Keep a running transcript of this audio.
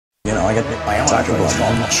You know, I get TigerBlood,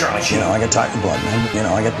 man. You know, I get TigerBlood, man. You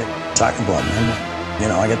know, I get TigerBlood, man. You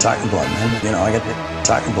know, I get TigerBlood, man. You know, I get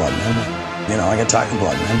TigerBlood, man. You know, I get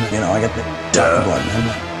TigerBlood, man. You know, I get TigerBlood, man.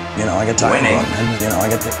 You know, I get TigerBlood, man. You know, I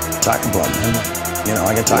get TigerBlood, man. You know,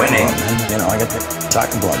 I get TigerBlood, man. You know, I get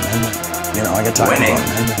TigerBlood, man. You know, I get TigerBlood,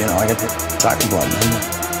 man. You know, I get TigerBlood, man.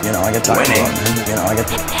 You know, I get TigerBlood, man. You know, I get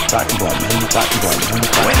TigerBlood, man. TigerBlood,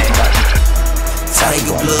 man.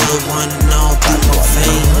 TigerBlood running all through my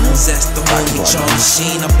veins. That's the homie Charlie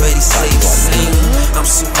Sheen, I bet he say the same. I'm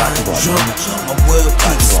so high and drunk, my world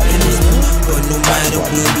keeps spinning. But no matter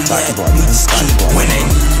where we at, we just keep winning.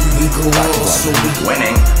 We go all, so we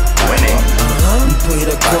winning, winning. We play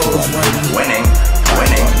the cards right, winning,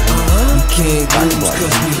 winning. We can't lose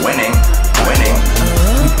cause we winning, winning.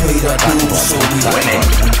 We paid our dues, so we winning,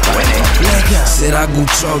 winning. Said I go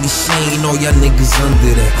Charlie Sheen, all y'all niggas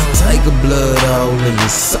under that. TigerBlood all in me,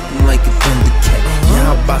 something like a Thundercat.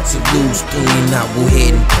 Y'all about to lose, pulling out, go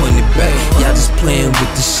ahead and point it back. Y'all just playing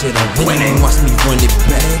with the shit, I'm winning, watch me run it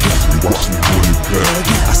back.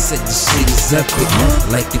 I said the shit is epic,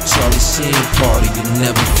 like the Charlie Sheen party, you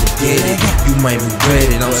never forget it. You might regret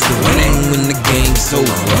it, I'm still winning when the game's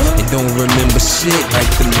over. And don't remember shit like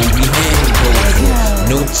the movie Hangover.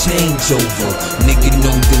 No changeover, nigga,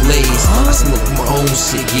 no delays. I smoke my own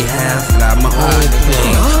shit, get high, fly my own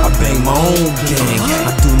plane. I bang my own gang,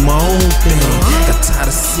 I do my own thing. Got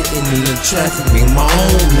tired of sitting in the traffic, make my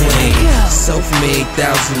own lane. Self-made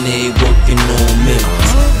thousandaire, working on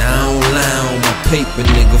millions. Now I don't lie on my paper,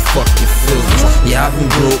 nigga, fuck your feelings. Yeah, I've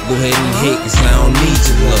been broke, go ahead and hate, cause I don't need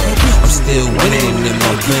your love. I'm still winning in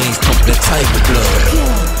my veins, pump that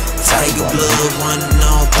TigerBlood. TigerBlood running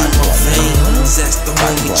all through my veins. That's the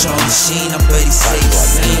homie Charlie Sheen, I bet he say the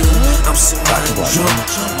same. I'm so high and drunk,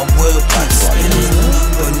 my world keeps spinning.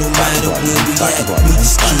 But no matter where we at, we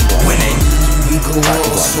just keep winning. We go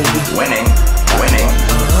all, so we winning, winning.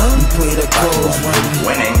 We play the cards right,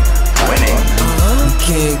 winning, winning. We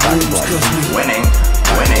can't lose cause we winning,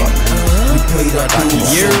 winning. We paid our dues,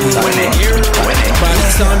 so we winning, winning. By the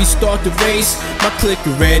time you start the race, my clique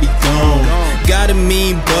already gone. Got a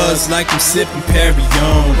mean buzz like I'm sipping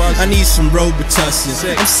Perrion. I need some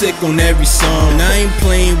Robitussin, I'm sick on every song. And I ain't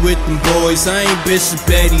playing with them boys, I ain't Bishop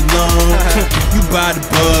Betty Long. You buy the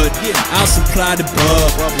bud, I'll supply the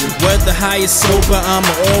bug. Whether high or sober,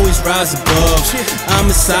 I'ma always rise above. I'm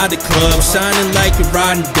inside the club, shining like a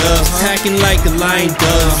riding dove, attacking like a lion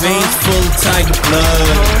does. Veins full of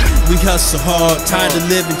TigerBlood. We hustle hard, tired of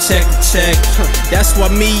living check to check. That's why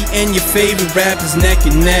me and your favorite rappers neck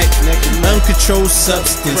and neck. Uncontrolled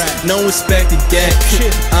substance, no inspected deck.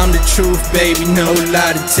 I'm the truth, baby, no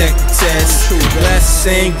lie detector test. Glass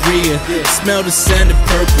sangria, smell the scent of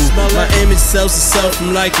purple. My image sells itself,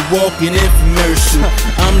 I'm like a walking infomercial.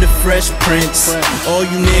 I'm the Fresh Prince, all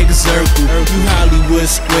you niggas circle. You Hollywood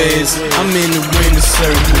squares, I'm in the winner's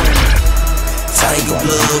circle.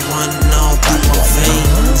 TigerBlood running all through my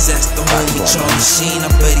veins. That's the homie Charlie Sheen, I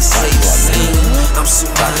bet he say the same. I'm so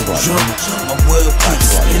high and drunk, my world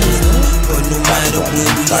keeps spinning. But no matter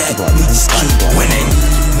where we at, we just keep winning.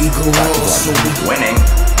 We go all, so we winning,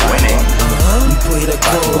 winning. We play the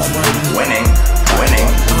cards right, winning, winning.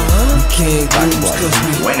 We can't lose cause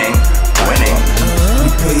we winning, winning. We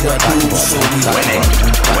paid our dues, so we winning,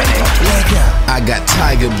 winning. I got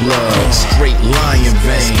TigerBlood, straight lion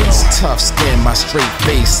veins, tough skin, my straight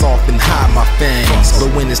face off and hide my fangs.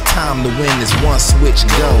 But when it's time to win, it's one switch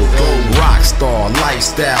go. Rockstar,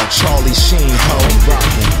 lifestyle, Charlie Sheen ho.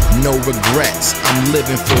 No regrets, I'm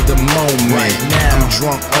living for the moment. I'm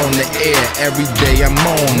drunk on the air, every day I'm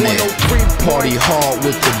on it. Party hard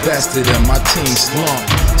with the best of them, my team slump.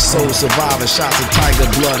 Soul survivor, shots of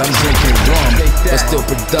TigerBlood, I'm drinking rum. But still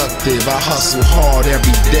productive, I hustle hard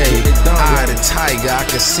every day. Eye the tiger, I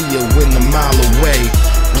can see a win a mile away.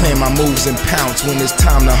 Playing my moves and pounce when it's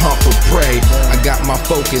time to hunt for prey. I got my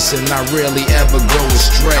focus and I rarely ever go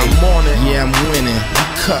astray. Yeah, I'm winning,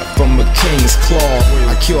 cut from a king's claw.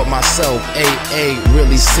 I cured myself, 8-8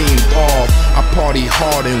 really seemed off. I party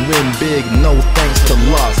hard and win big, no thanks to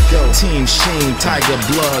luck. Team Sheen,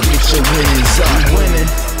 TigerBlood, get your winnings up. Winning.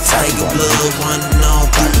 TigerBlood running all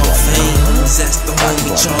through my veins. That's the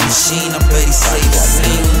homie Charlie Sheen, I bet he say the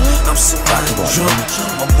same. I'm so high and drunk,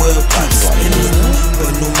 my world keeps spinning.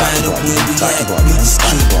 But no matter where we at, we just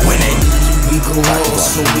keep winning. We go all,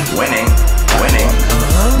 so we winning, winning.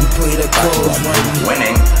 We play the cards right,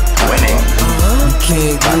 winning, winning. We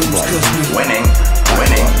can't lose cause we winning,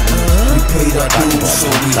 winning. We paid our dues, so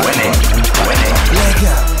we winning, winning.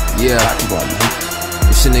 Yeah,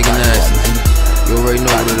 it's your nigga Nastee. You already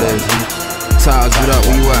know what it is. Taj, what up?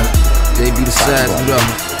 Where you at? JB the Sad, what up?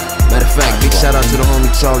 Matter of fact, big shout out to the homie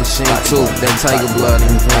Charlie Sheen too. That TigerBlood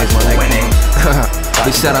in your veins, my nigga.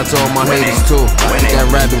 Big shout out to all my haters too. That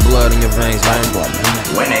rapping blood in your veins, man.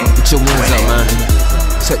 Get your wins up, man.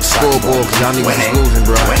 Check the scoreboard, cause y'all niggas is losing,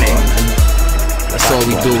 bro. That's all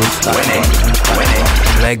we do is winning.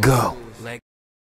 let go.